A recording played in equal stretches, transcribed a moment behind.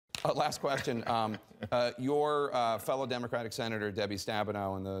Last question. Your fellow Democratic Senator Debbie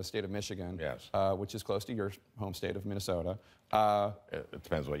Stabenow in the state of Michigan, yes, which is close to your home state of Minnesota. It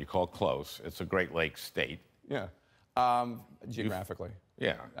depends what you call close. It's a Great Lakes state. Yeah, geographically.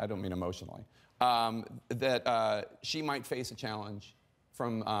 Yeah. I don't mean emotionally. That she might face a challenge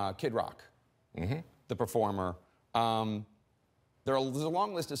from Kid Rock, the performer. There's a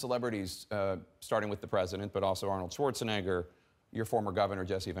long list of celebrities, starting with the president, but also Arnold Schwarzenegger, your former governor,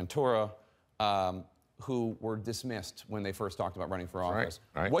 Jesse Ventura, who were dismissed when they first talked about running for office.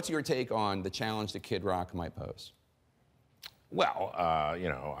 Right. What's your take on the challenge that Kid Rock might pose? Well, you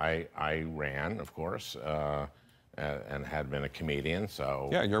know, I ran, of course, and had been a comedian, so...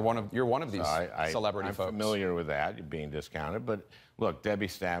 Yeah, you're one of these celebrity I'm folks. I'm familiar with that, you're being discounted. But look, Debbie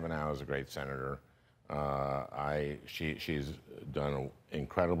Stabenow is a great senator. She's done an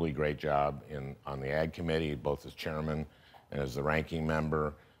incredibly great job on the Ag Committee, both as chairman and as the ranking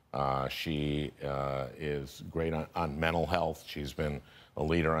member. She is great on mental health. She's been a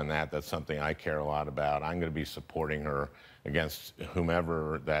leader on that. That's something I care a lot about. I'm going to be supporting her against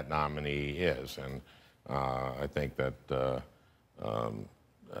whomever that nominee is. And I think that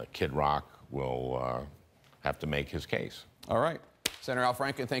Kid Rock will have to make his case. All right. Senator Al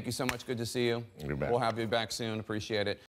Franken, thank you so much. Good to see you. You bet. We'll have you back soon. Appreciate it.